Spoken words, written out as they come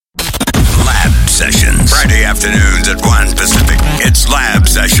Friday afternoons at 1 Pacific. It's Lab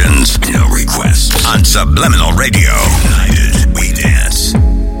Sessions. No requests. On Subliminal Radio. United we dance.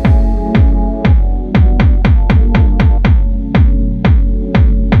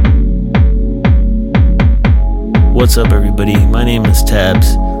 What's up, everybody? My name is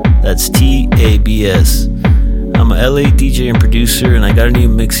Tabs. That's T-A-B-S. I'm a LA DJ and producer, and I got a new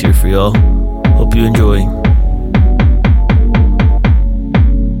mix here for y'all. Hope you enjoy.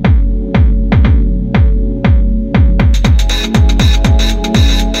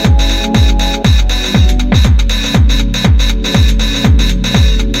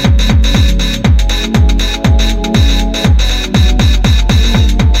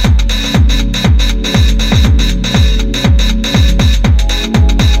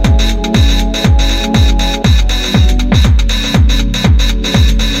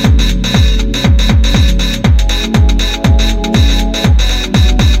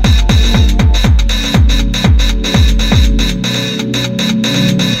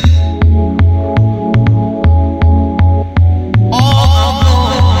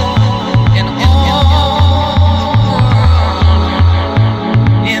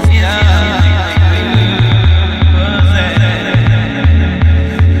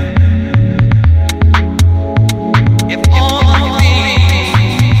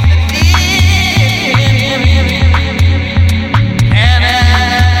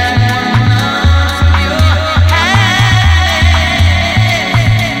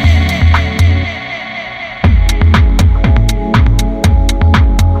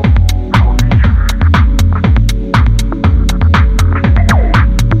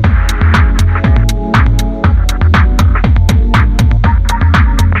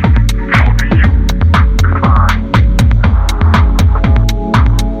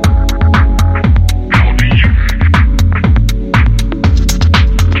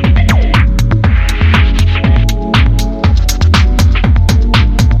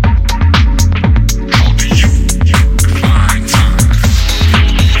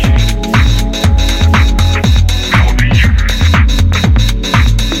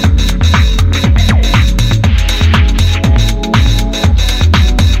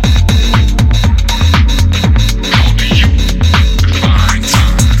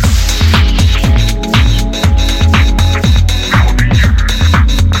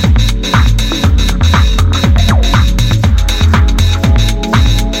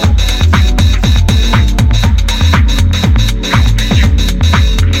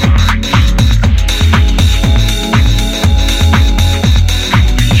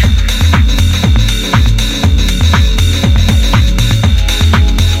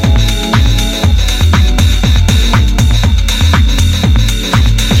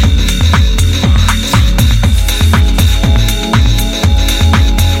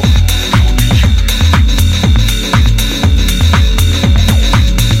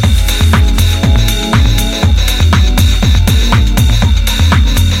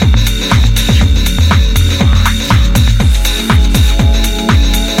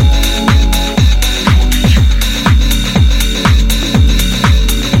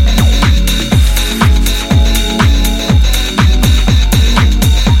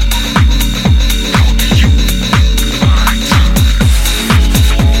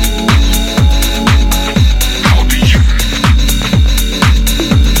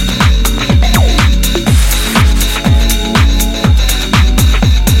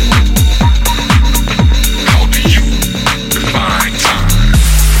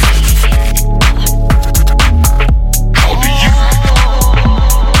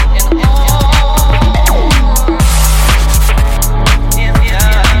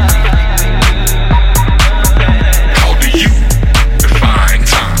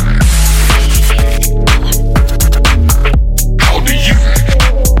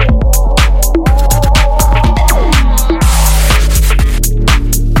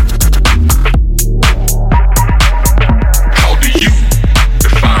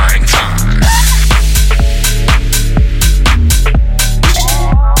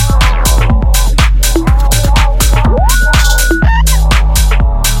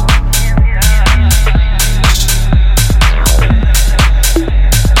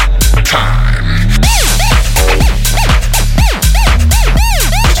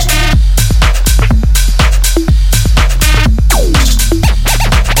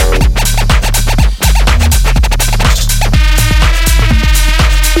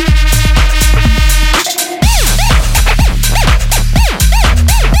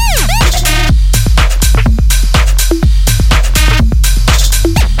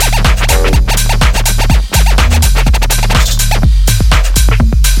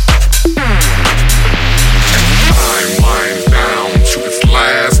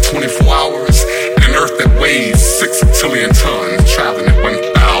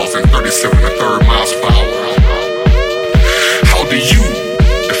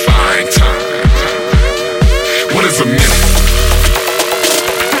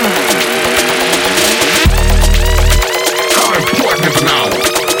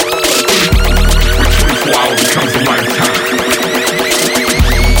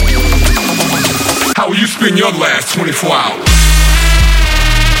 been your last 24 hours?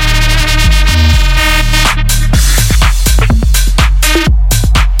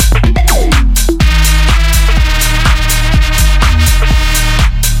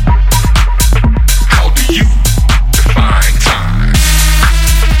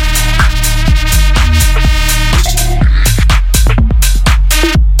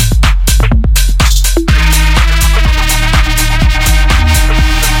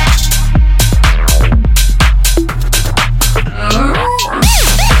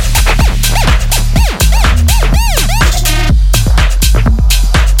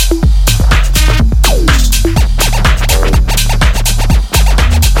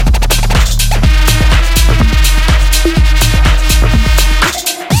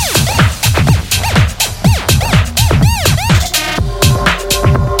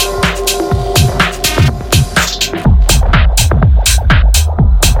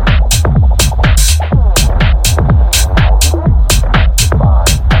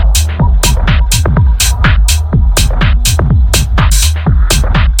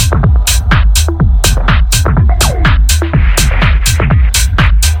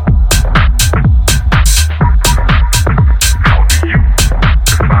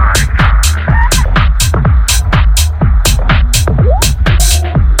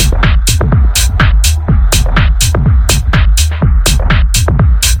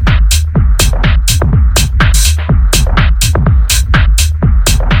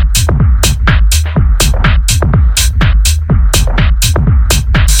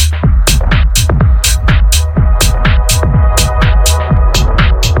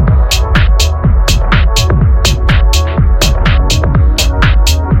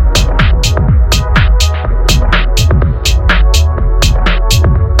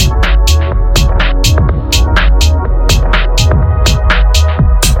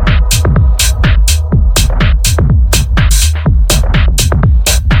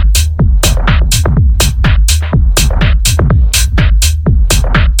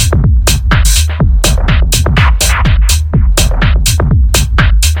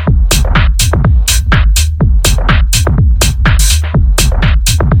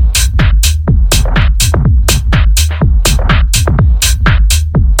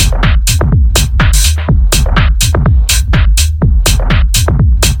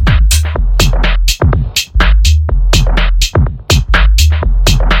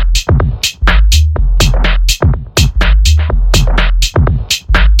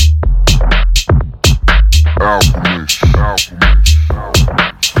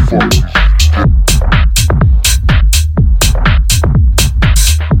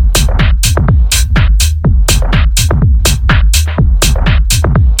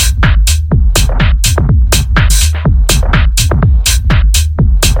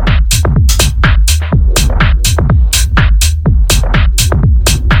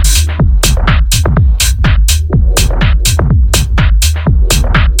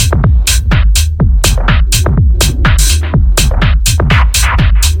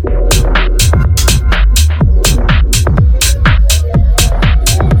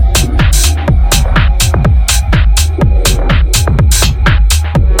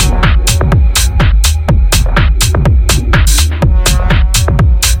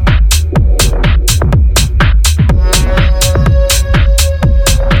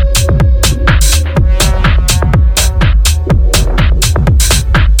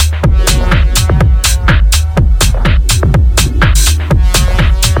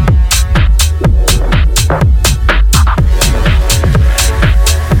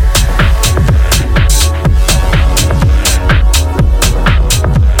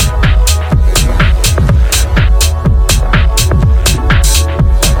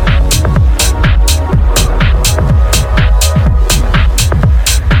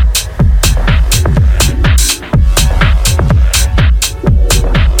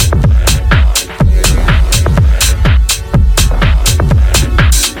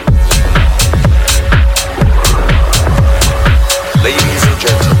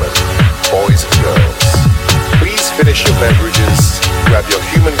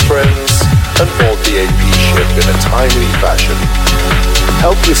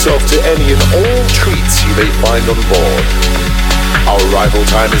 Help yourself to any and all treats you may find on board. Our arrival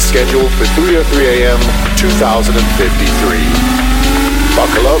time is scheduled for 3:03 a.m. 2053.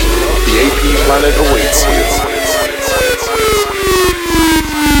 Buckle up, the AP planet awaits you.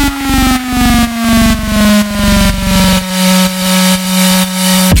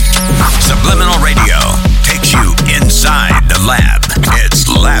 Subliminal Radio takes you inside the lab. It's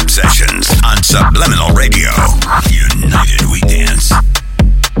Lab Sessions on Subliminal Radio. United we dance.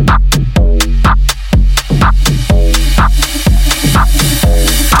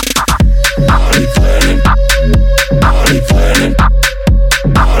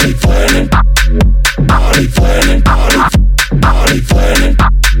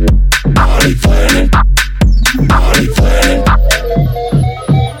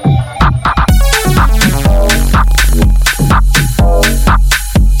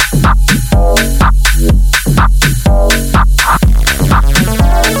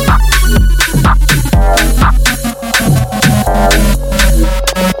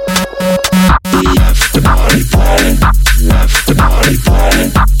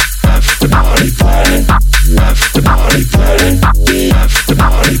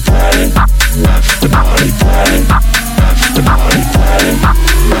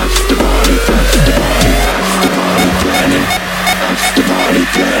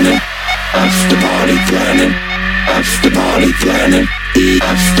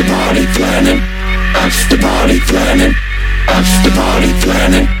 planning. That's the party planning. That's the party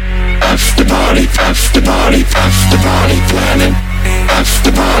planning. That's the party. That's the party. That's the party planning. That's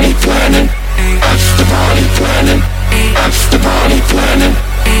the party planning. That's the party planning. That's the party planning.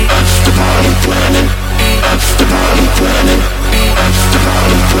 That's the party planning. That's the party planning. That's the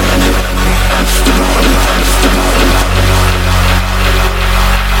party planning. That's the party. That's the party.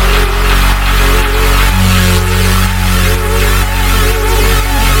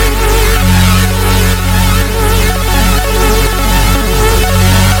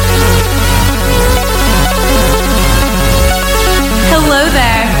 Hello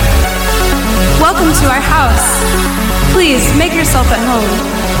there. Welcome to our house. Please make yourself at home.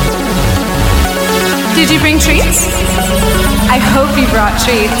 Did you bring treats? I hope you brought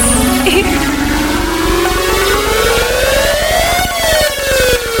treats.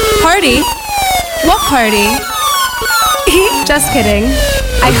 Party? What party? Just kidding.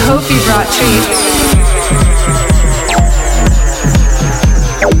 I hope you brought treats.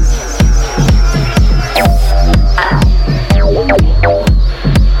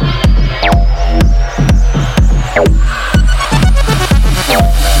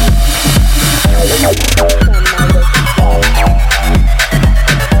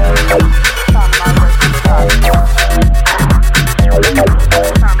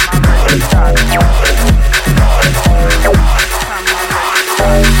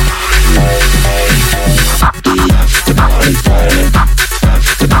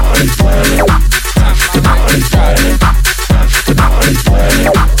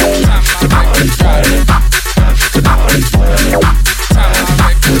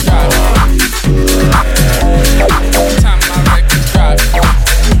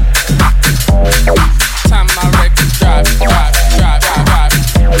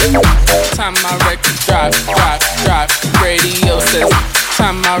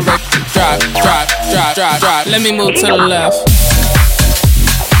 Let me move to the left.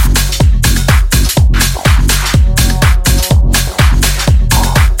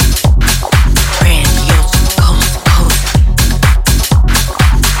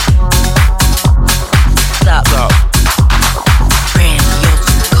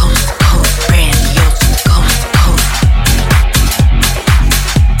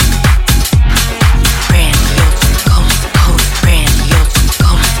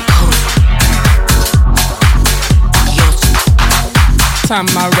 Time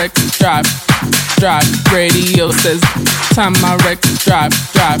my record drop, radio says. Time my record drop.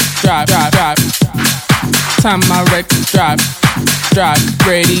 Time my record drop,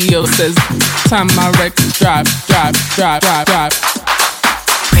 radio says. Time my record drop.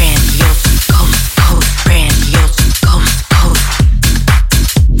 Grandiose, coast, coast, grandiose, coast, coast.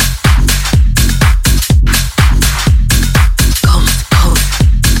 Coast, coast,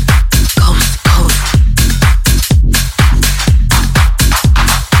 coast, coast.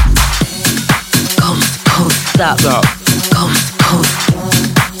 Stop. Coast, coast.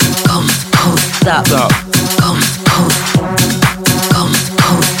 Coast, coast. Stop. Coast, coast. Coast,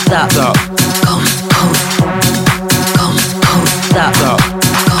 coast. Stop. Coast, coast. Coast, coast. Stop. Coast,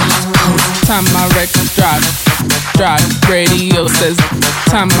 coast. Time my record drop. Radio says.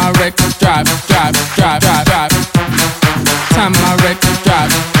 Time my record drop. Time my record drop.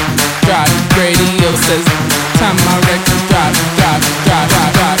 Radio says. Time my record drop.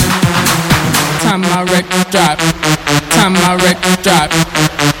 Time my record drop. Time my record drop.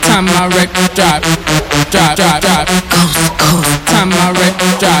 Time my record drop. Coast, coast. Time my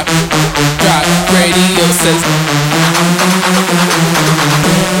record drop. Radio says.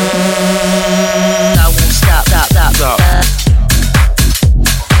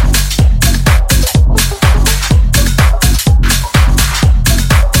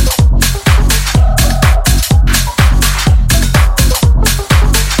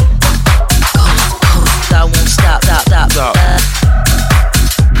 I won't stop.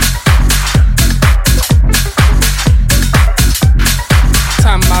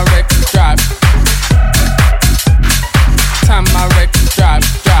 Time my record drop.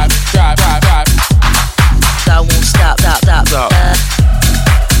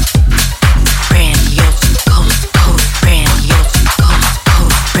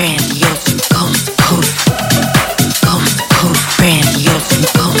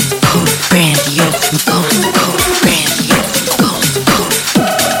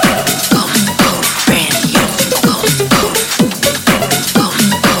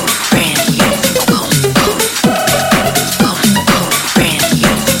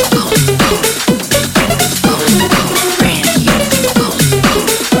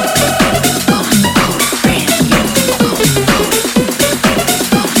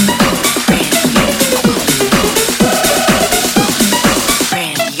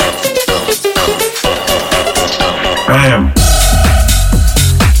 Bam.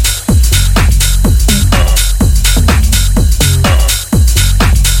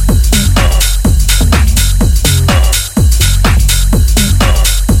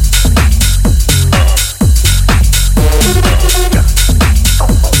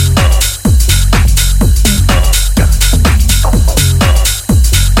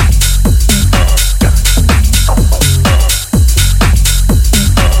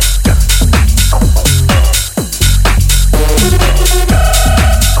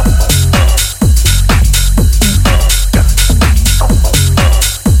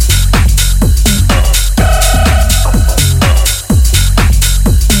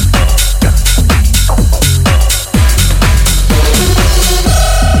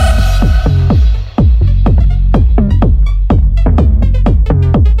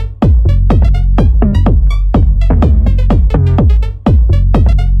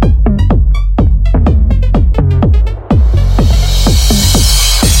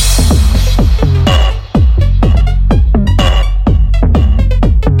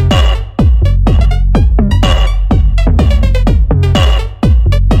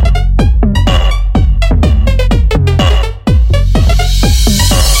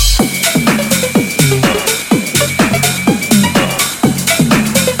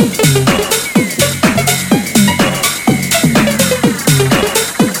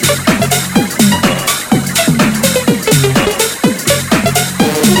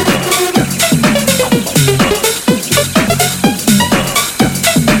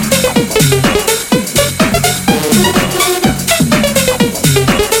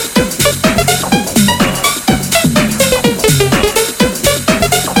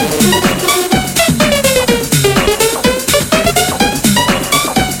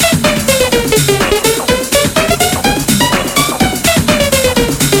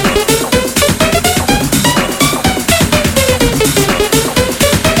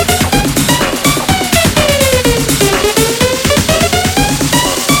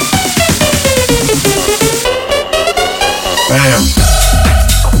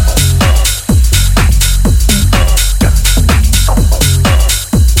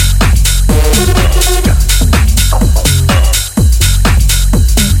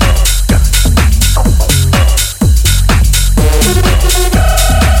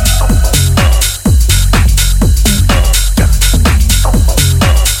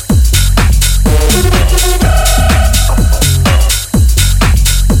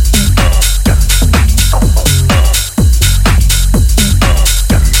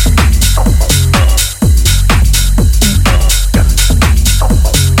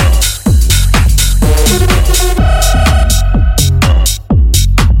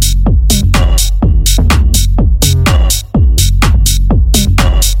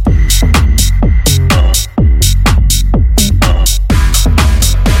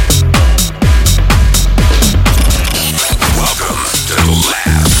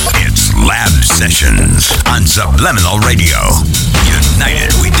 On Subliminal Radio.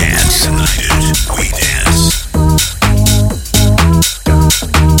 United we dance. United we dance.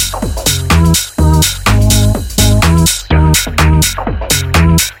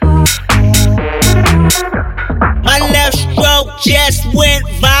 My left stroke just went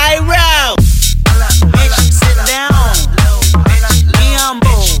viral. Bitch, sit down. Be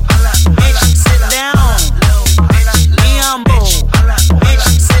humble. Bitch, sit down. Be humble. Bitch,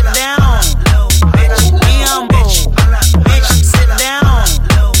 sit down. Be humble. Bitch, sit down.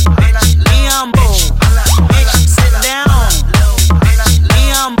 Be humble. Bitch, sit down. Be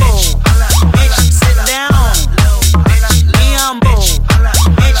humble. Bitch, sit down. Be humble.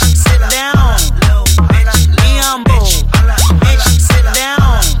 Bitch, sit down. Be humble. Bitch, sit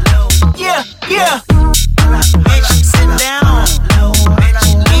down.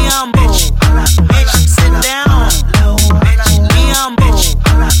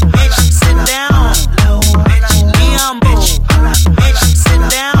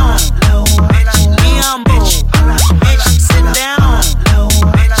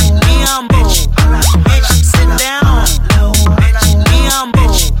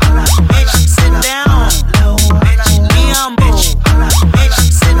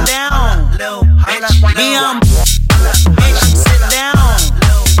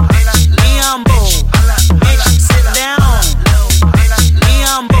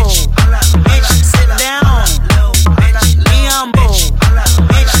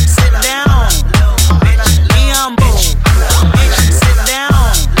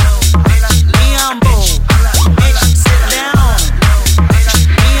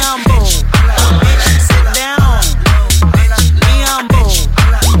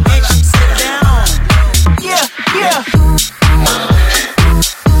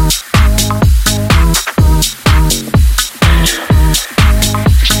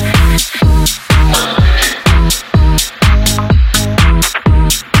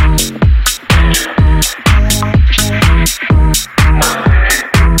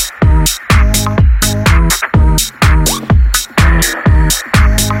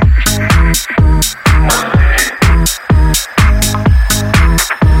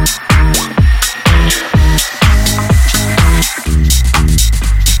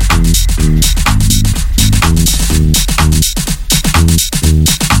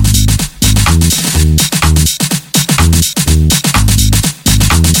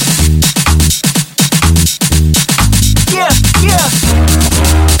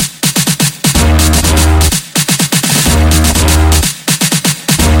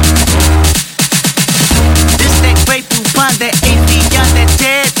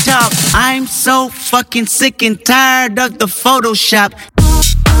 fucking sick and tired of the Photoshop.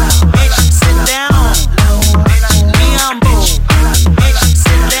 Bitch, sit down. Be humble. Bitch,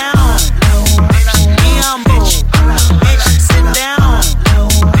 sit down. Be humble. Bitch, sit down.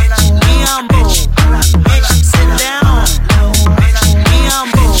 Be humble. Bitch, sit down. Be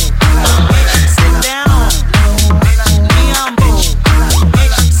humble. Bitch, sit down. Be humble.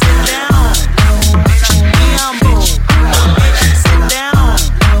 Bitch, sit down. Be humble. Bitch, sit down.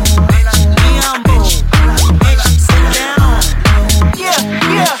 Be humble. Bitch, sit down. Yeah,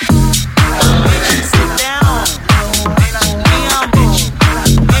 yeah. Bitch, sit down. Be humble.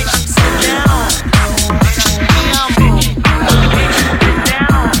 Bitch, sit down. Be humble. Bitch, sit down.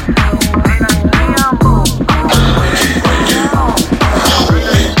 Be humble.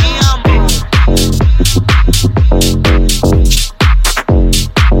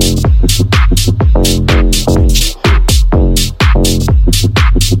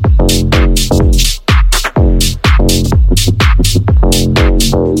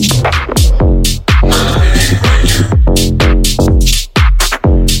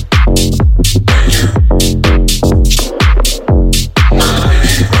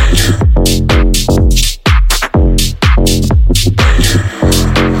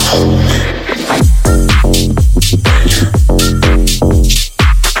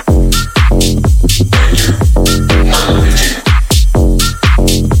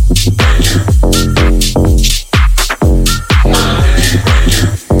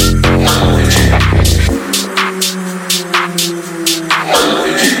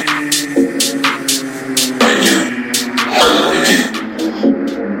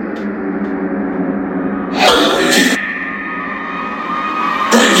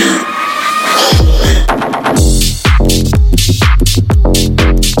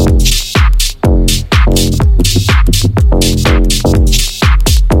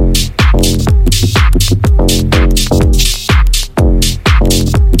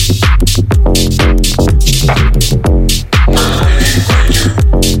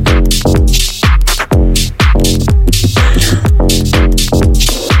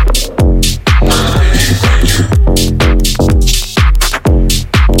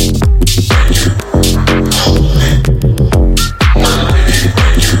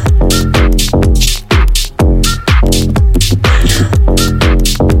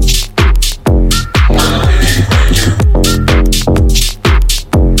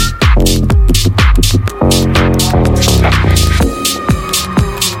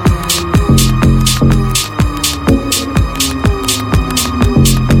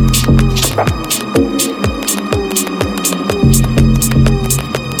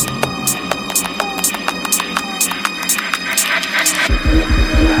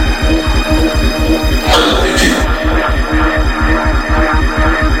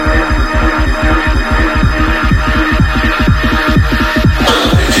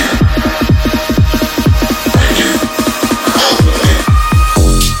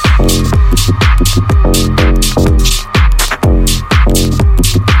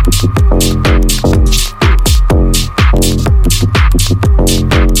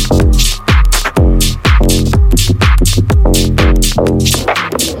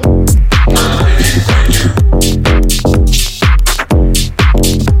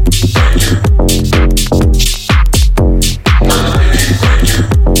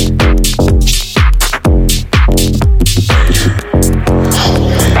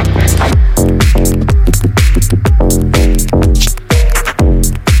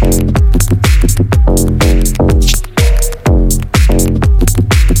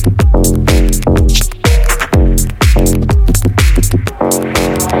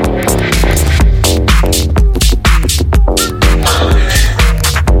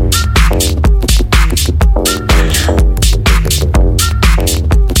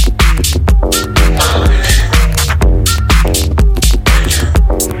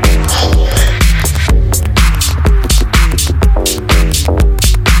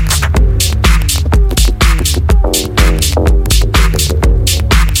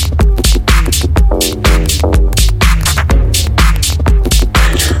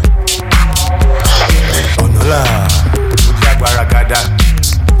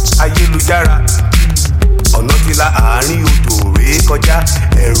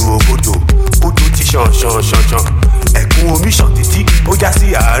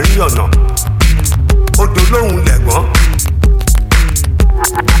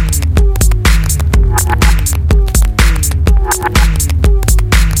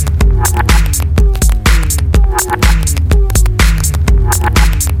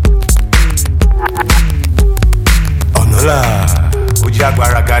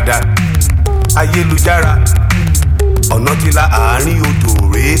 ayélujára ọ̀nà ti la àárín odò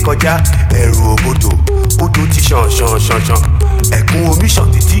rèé kọjá ẹ̀rù òbodò odò ti ṣàn ṣàn ṣàn ṣàn ẹ̀kún omi ṣàn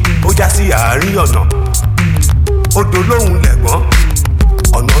títí ó já sí àárín ọ̀nà odò lóhùn lẹ̀gbọ́n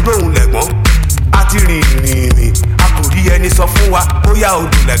ọ̀nà lóhùn lẹ̀gbọ́n a ti rìn rìn rìn a kò rí ẹni sọ fún wa bóyá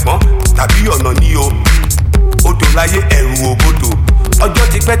odò lẹ̀gbọ́n tàbí ọ̀nà ní o odò láyé ẹ̀rù òbodò ọjọ́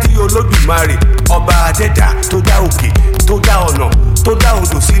ti pẹ́ tí olódùmarè ọba adẹ́dà tó dá òkè tó dá ọ̀nà tó dá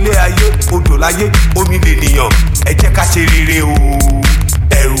odò sílé ayé odò láyé omi lè nìyàn ẹ jẹ́ ká ṣe rere o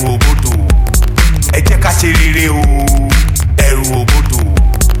ẹ̀rù òbodò ẹ jẹ́ ká ṣe rere o ẹ̀rù òbodò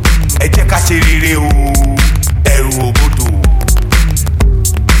ẹ jẹ́ ká ṣe rere o ẹ̀rù òbodò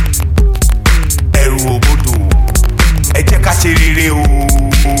ẹ̀rù òbodò ẹ jẹ́ ká ṣe rere o.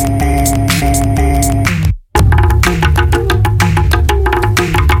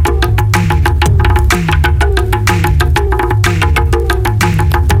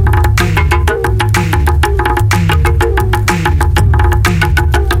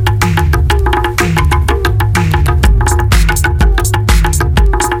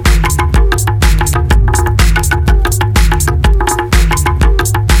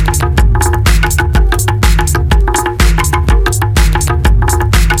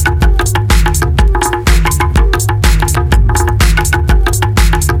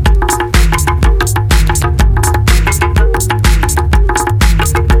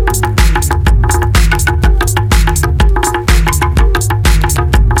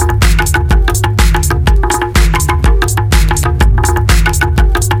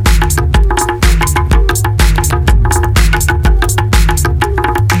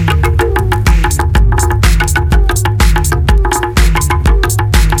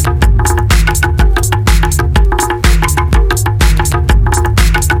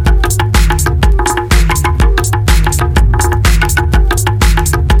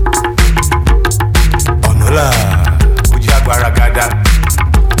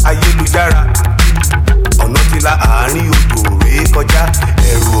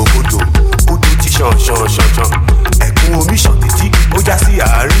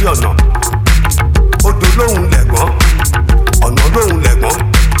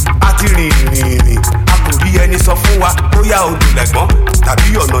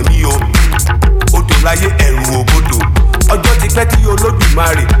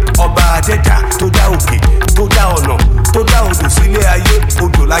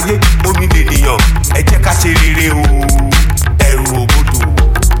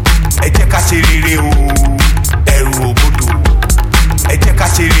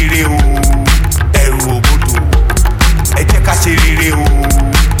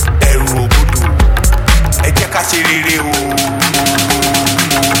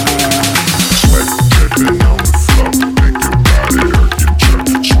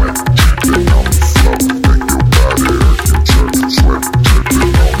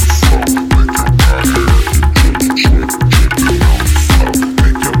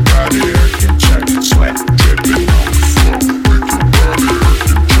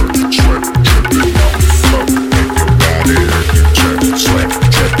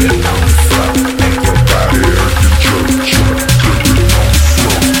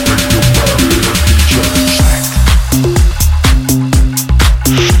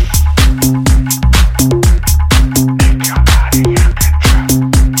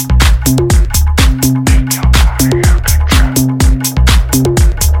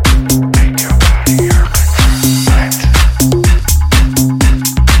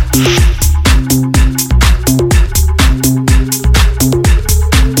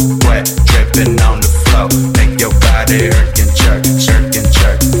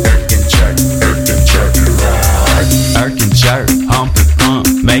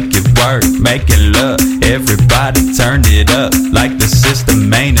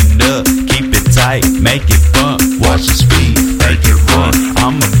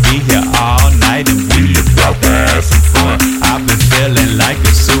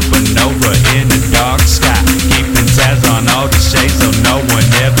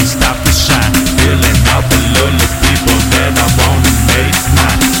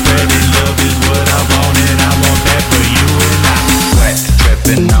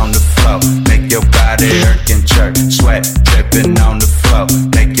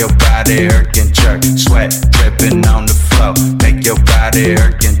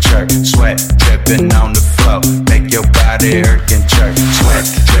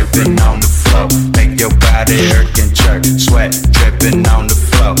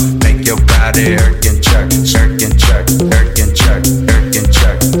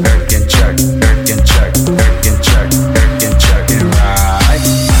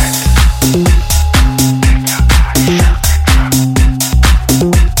 Right.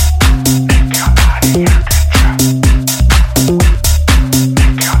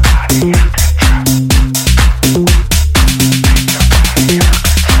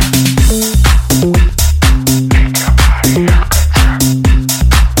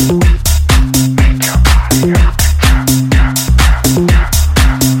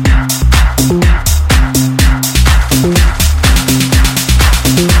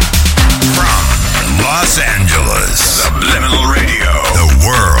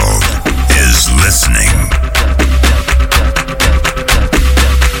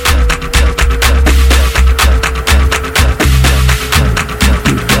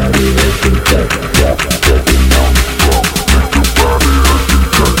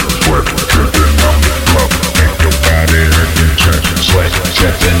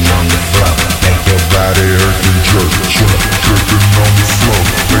 tripping on the floor, make your body hurt and jerk. Sweat dripping on the floor,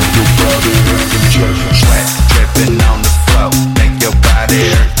 make your body hurt and jerk. Sweat dripping on the floor, make your body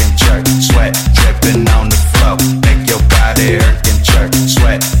hurt and jerk. Sweat dripping on the floor, make your body hurt and jerk.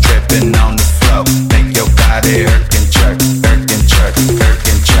 Sweat dripping on the floor, make your body hurt and jerk. Hurt and jerk, hurt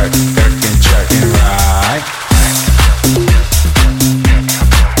and jerk, hurt and jerk. Right.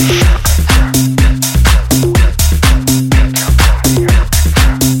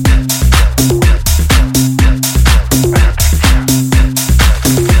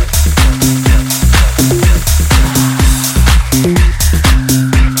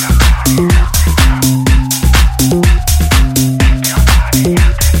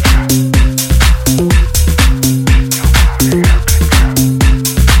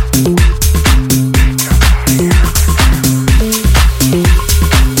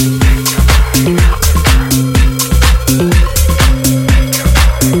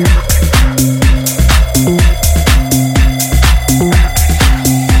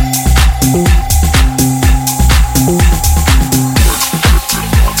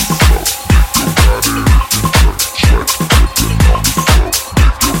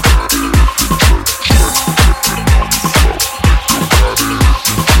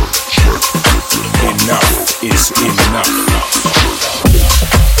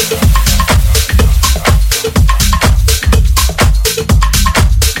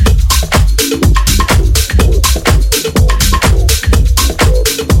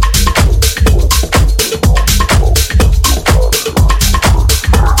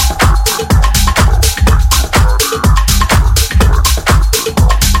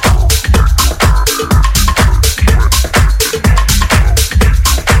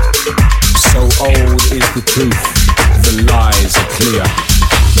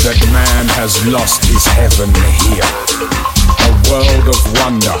 Lost his heaven here. A world of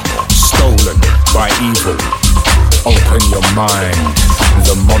wonder stolen by evil. Open your mind,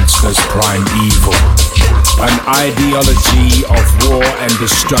 the monster's prime evil. An ideology of war and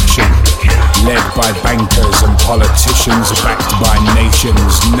destruction, led by bankers and politicians, backed by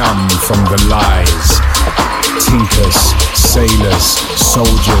nations numb from the lies. Tinkers, sailors,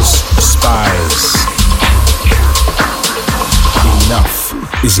 soldiers, spies.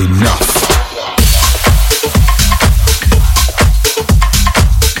 Enough is enough.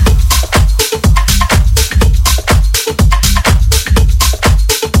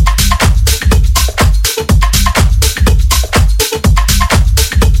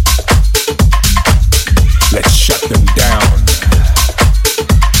 Let's shut them down.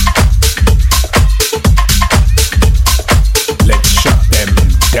 Let's shut them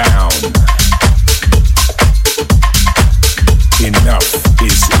down. Enough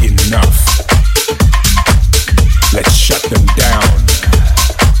is enough. Let's shut them down.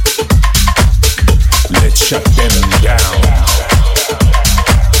 Let's shut them down.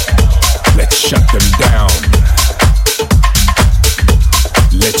 Let's shut them down.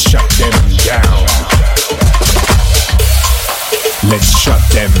 Let's shut them down. Let's shut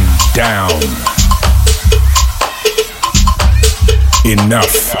them down.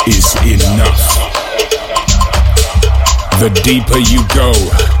 Enough is enough. The deeper you go,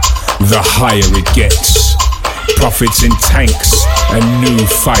 the higher it gets. Profits in tanks and new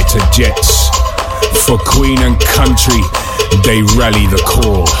fighter jets. For Queen and country, they rally the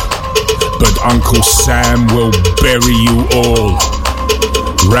call. But Uncle Sam will bury you all.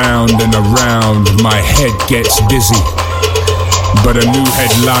 Round and around, my head gets dizzy. But a new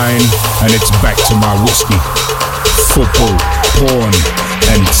headline, and it's back to my whiskey. Football, porn,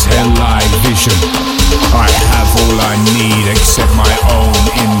 and television. I have all I need except my own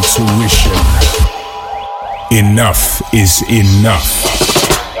intuition. Enough is enough.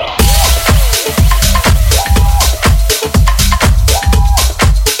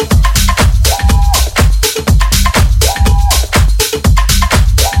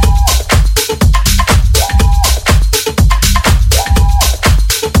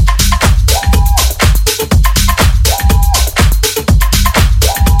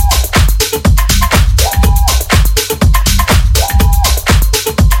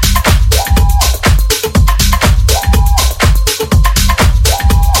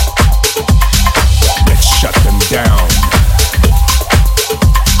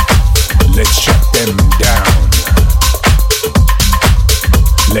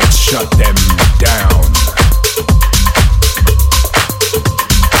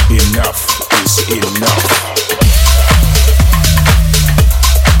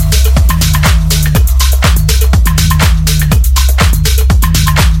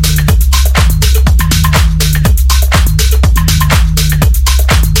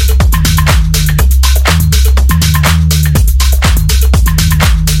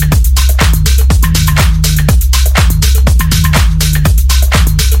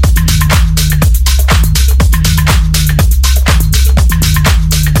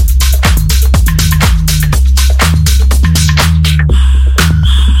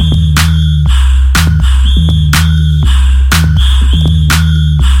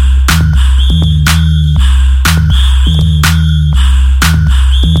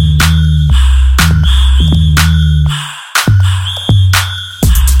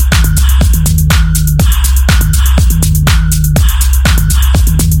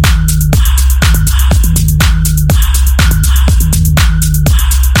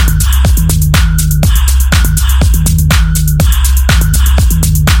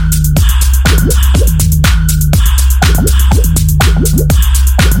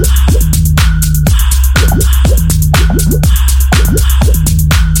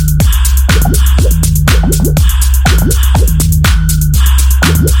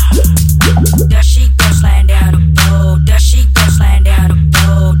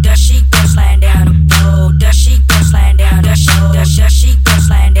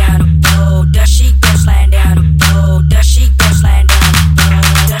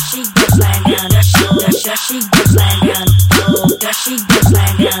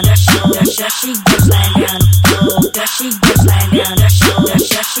 she goes slide down, there she goes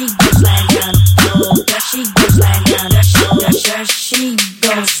slide down, oh, there she goes slide down, there she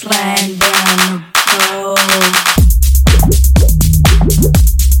goes slide down, oh.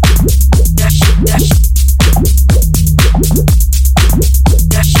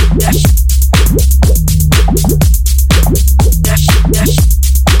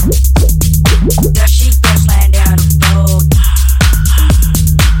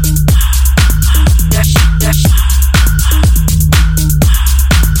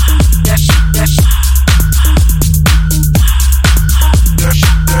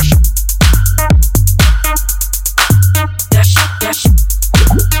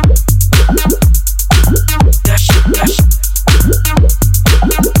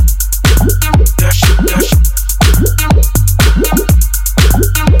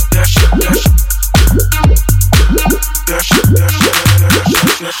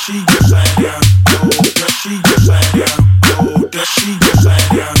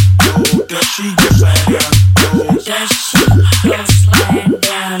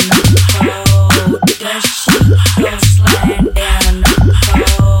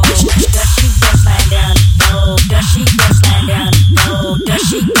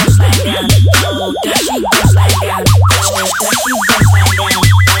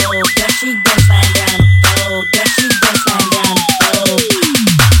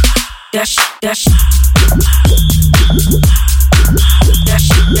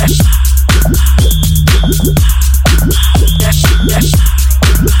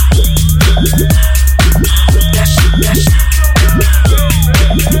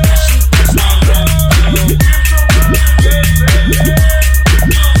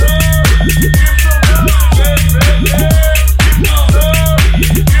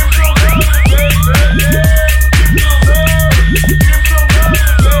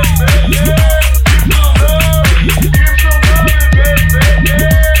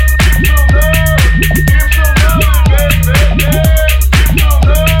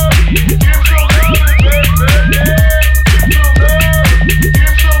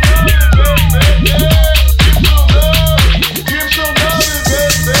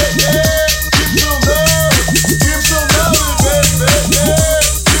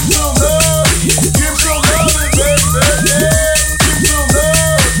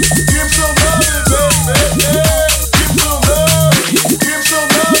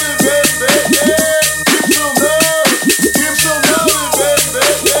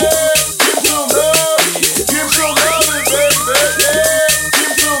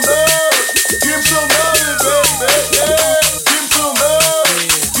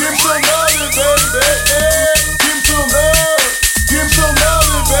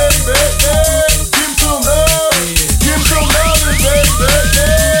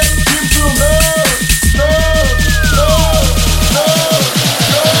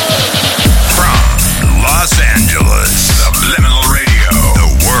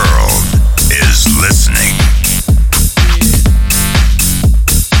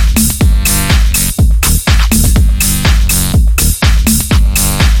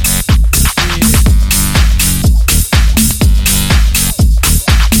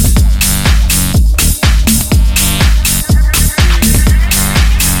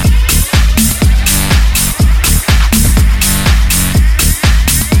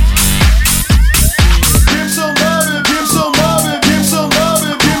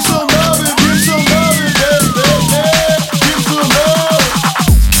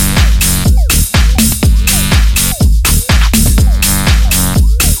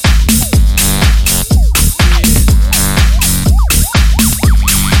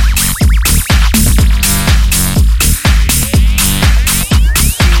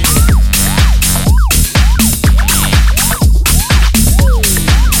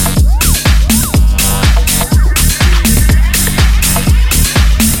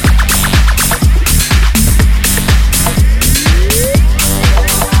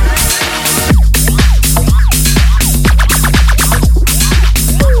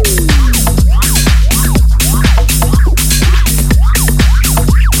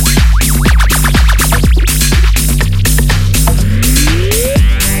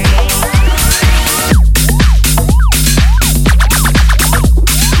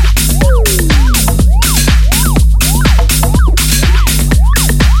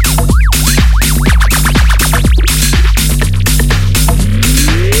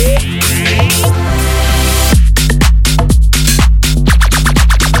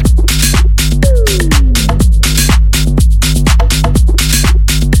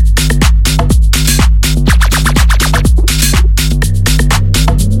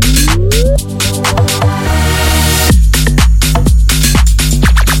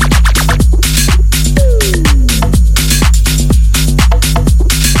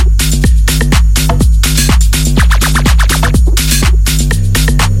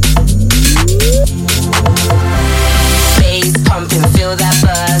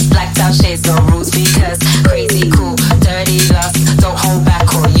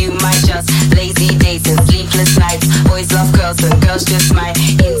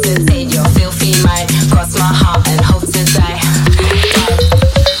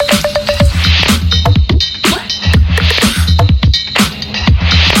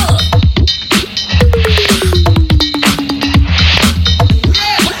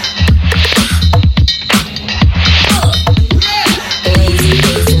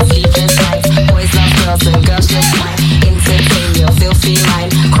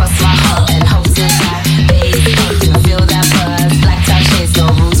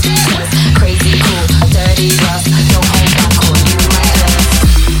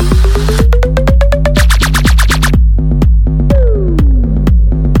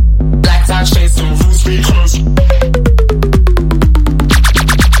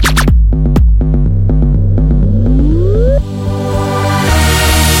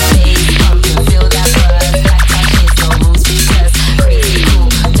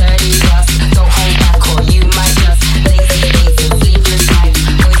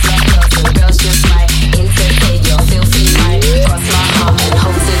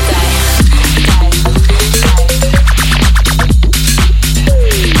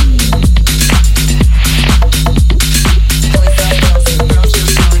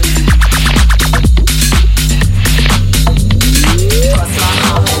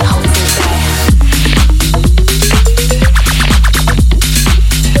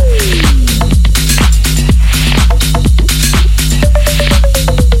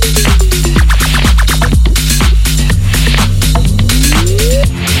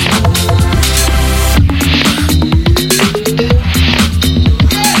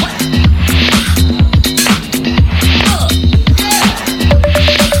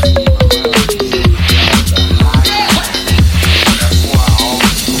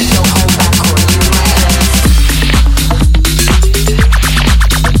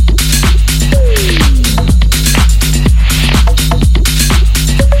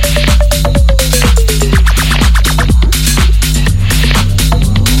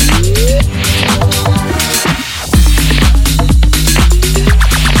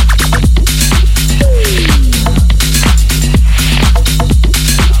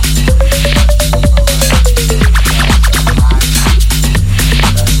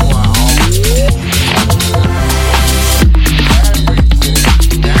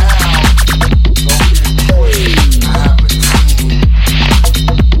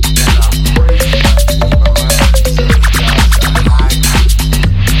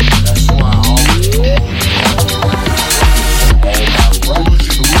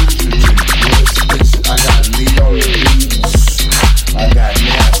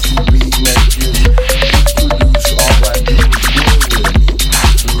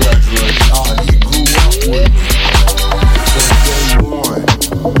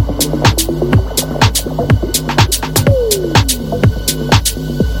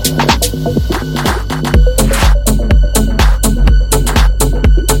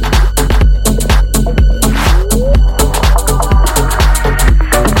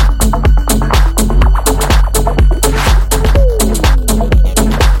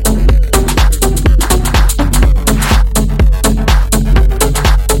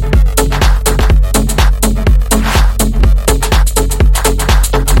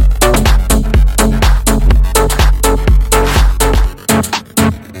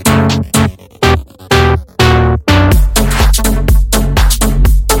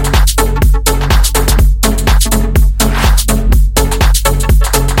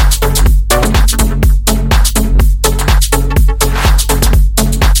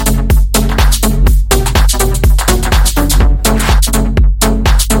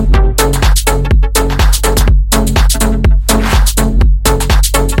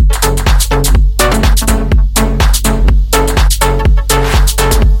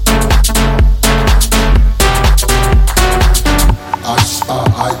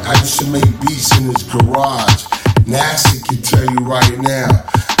 garage. Nasty can tell you right now,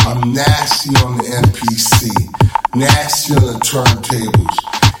 I'm nasty on the MPC, nasty on the turntables.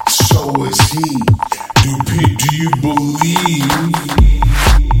 So is he. Do you believe?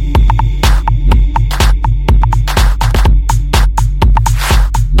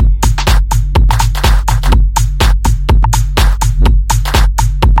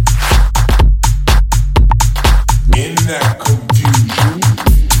 In that confusion,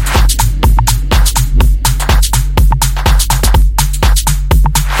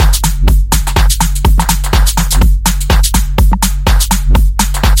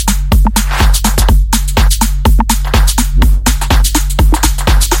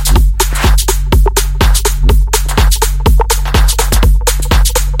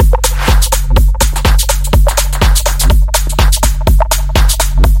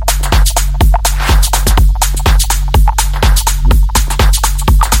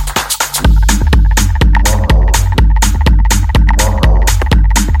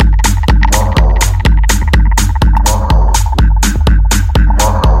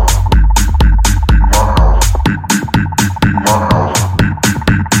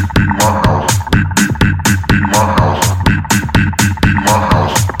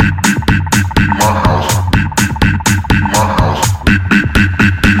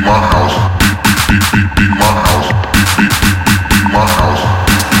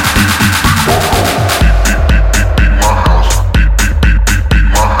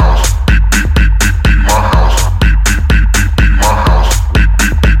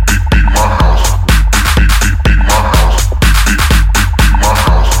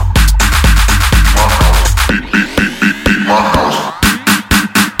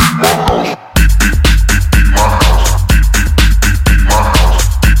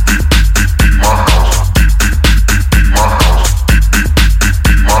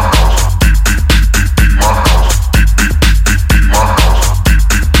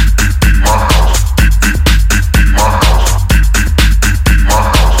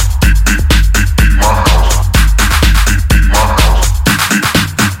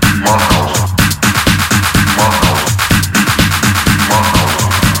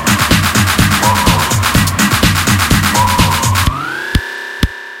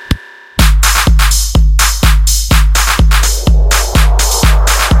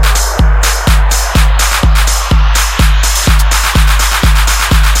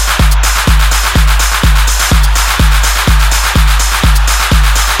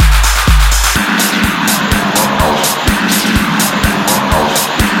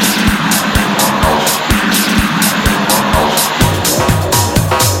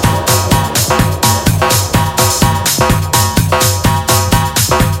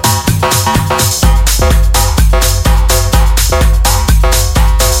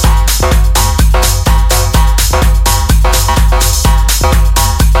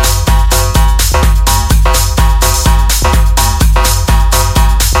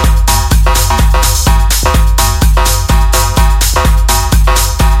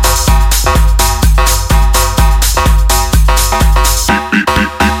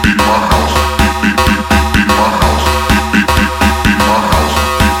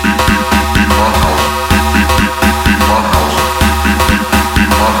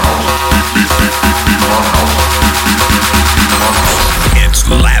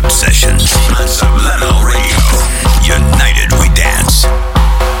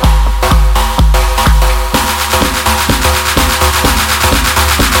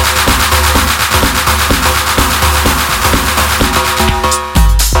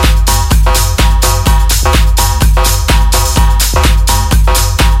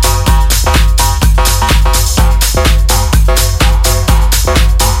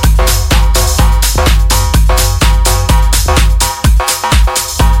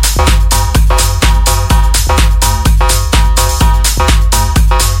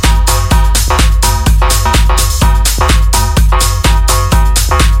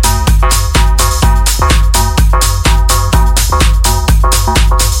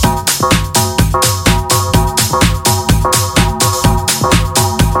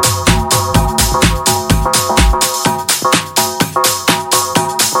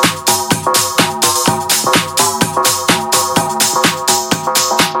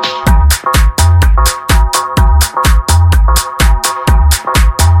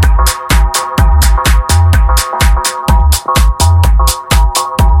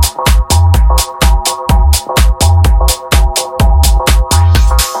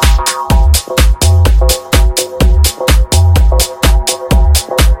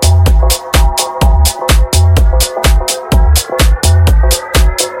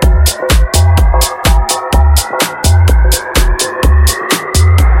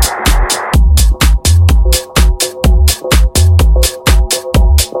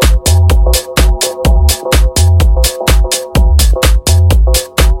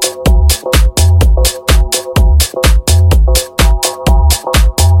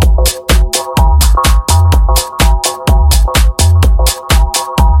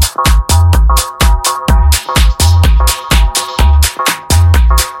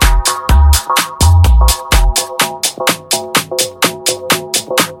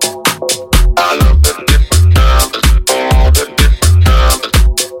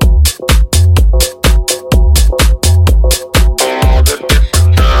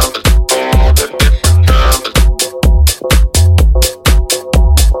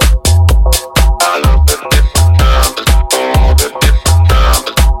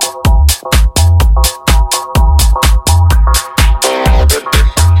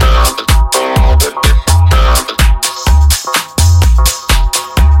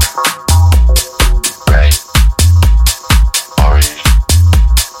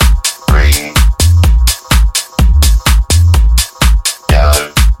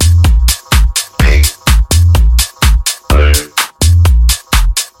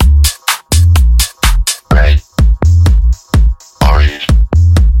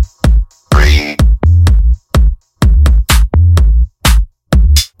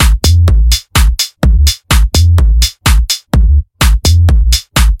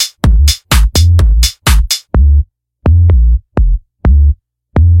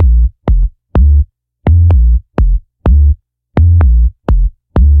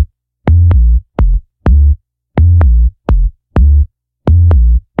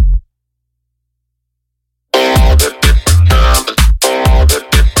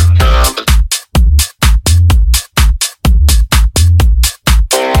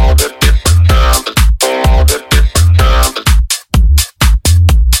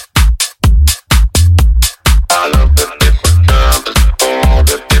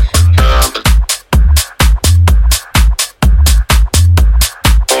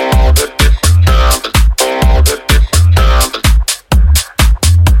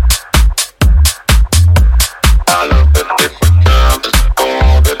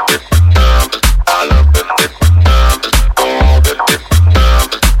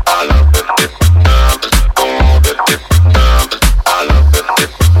 this